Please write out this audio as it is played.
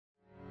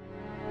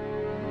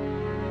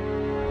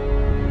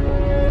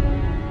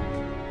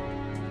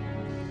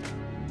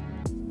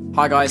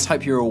Hi guys,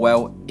 hope you're all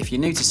well. If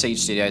you're new to Siege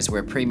Studios, we're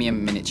a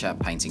premium miniature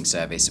painting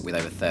service with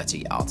over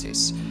 30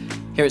 artists.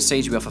 Here at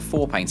Siege we offer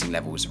 4 painting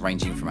levels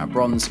ranging from our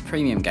bronze,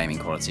 premium gaming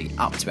quality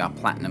up to our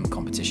platinum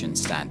competition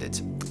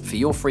standard. For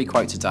your free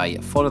quote today,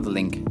 follow the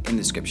link in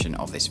the description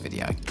of this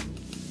video.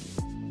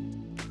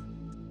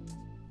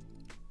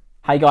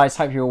 Hey guys,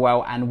 hope you're all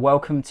well and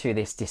welcome to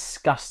this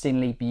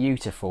disgustingly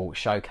beautiful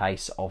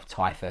showcase of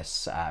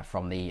Typhus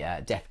from the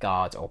Death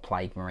Guard or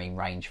Plague Marine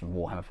range from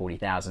Warhammer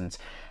 40,000.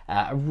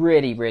 A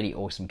really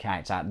awesome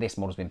character. This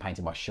model's been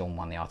painted by Sean,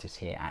 one of the artists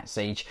here at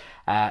Siege.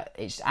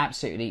 It's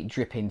absolutely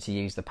dripping, to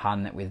use the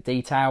pun, with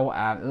detail.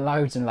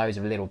 Loads and loads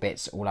of little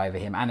bits all over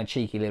him, and a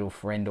cheeky little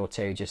friend or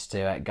two just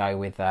to go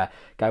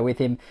with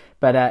him.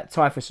 But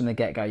Typhus from the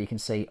get-go, you can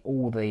see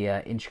all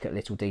the intricate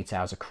little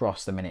details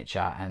across the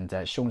miniature,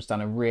 and Sean's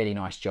done a really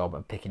nice job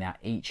of picking out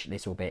each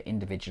little bit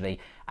individually,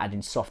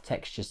 adding soft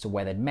textures to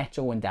weathered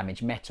metal and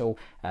damaged metal,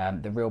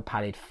 the real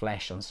pallid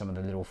flesh on some of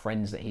the little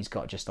friends that he's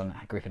got just on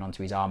gripping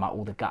onto his armour,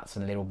 all the guts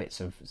and little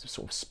bits of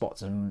sort of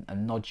spots and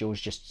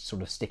nodules just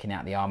sort of sticking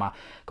out the armour.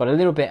 Got a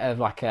little bit of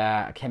like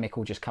a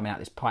chemical just coming out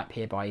this pipe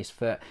here by his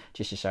foot,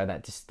 just to show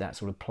that that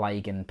sort of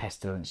plague and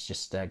pestilence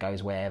just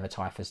goes wherever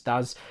Typhus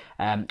does.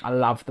 I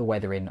love the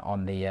weathering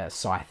on the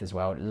scythe as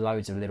well.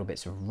 Loads of little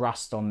bits of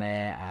rust on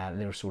there,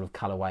 little sort of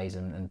colourways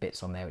and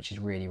bits on there, which is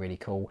really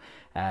cool.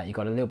 You've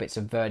got a little bits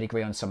of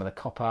verdigris on some of the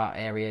copper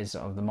areas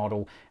of the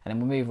model, and then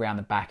we'll move around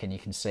the back and you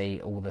can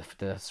see all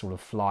the sort of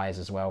flies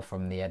as well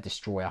from the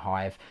destroyer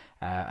hive.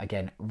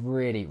 Again,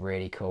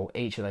 really cool.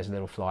 Each of those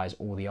little flies,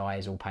 all the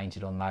eyes all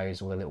painted on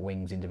those, all the little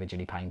wings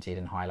individually painted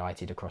and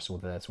highlighted across all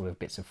the sort of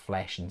bits of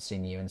flesh and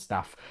sinew and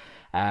stuff.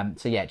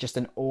 So yeah, just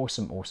an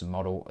awesome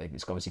model.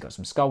 It's obviously got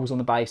some skulls on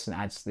the base and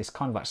adds this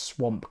kind of like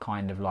swamp,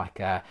 kind of like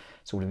a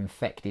sort of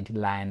infected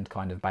land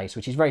kind of base,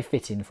 which is very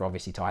fitting for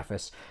obviously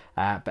Typhus.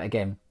 But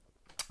again,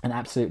 an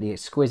absolutely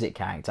exquisite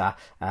character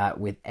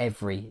with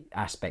every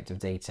aspect of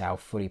detail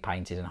fully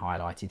painted and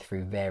highlighted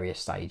through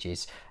various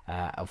stages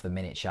of the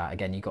miniature.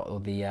 Again, you've got all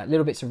the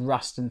little bits of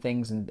rust and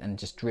things and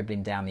just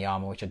dribbling down the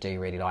armour, which I do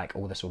really like.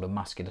 All the sort of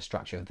muscular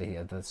structure of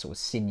the sort of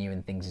sinew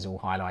and things is all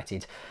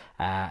highlighted.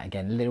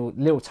 Again,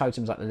 little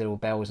totems like the little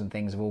bells and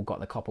things have all got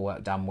the copper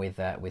work done with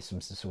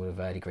some sort of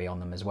verdigris on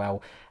them as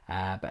well.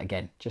 But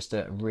again, just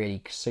a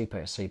really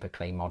super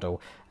clean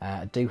model.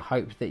 I do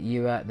hope that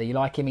you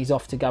like him. He's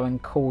off to go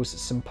and cause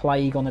some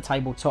plague on the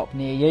tabletop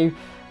near you.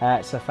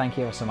 So thank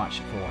you ever so much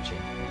for watching.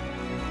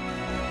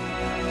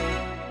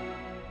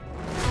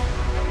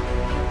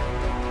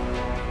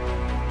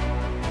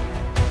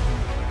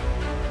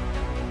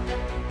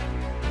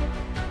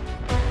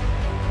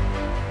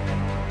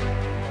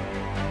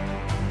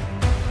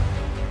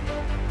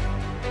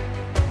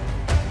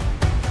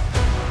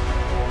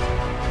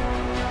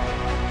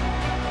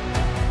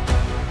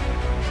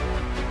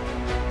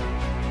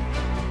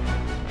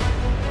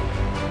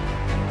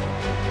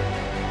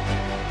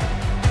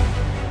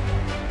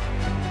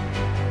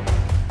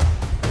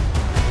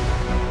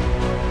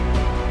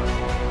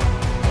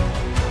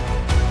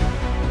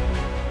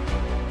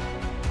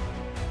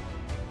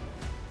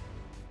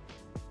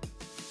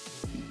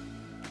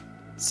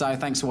 So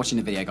thanks for watching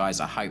the video guys,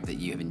 I hope that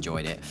you have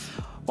enjoyed it.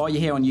 While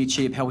you're here on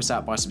YouTube, help us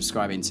out by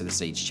subscribing to the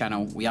Siege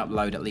channel. We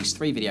upload at least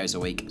 3 videos a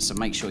week, so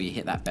make sure you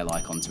hit that bell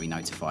icon to be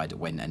notified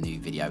when a new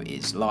video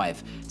is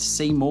live. To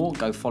see more,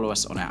 go follow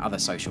us on our other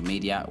social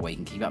media where you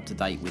can keep up to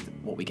date with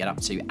what we get up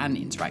to and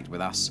interact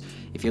with us.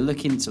 If you're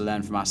looking to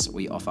learn from us,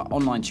 we offer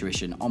online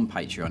tuition on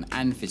Patreon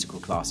and physical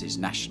classes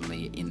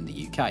nationally in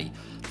the UK.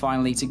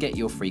 Finally, to get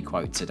your free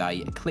quote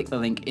today, click the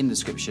link in the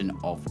description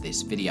of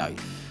this video.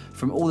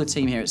 From all the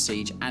team here at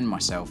Siege and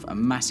myself, a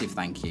massive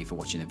thank you for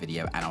watching the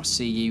video, and I'll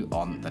see you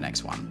on the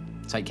next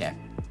one. Take care.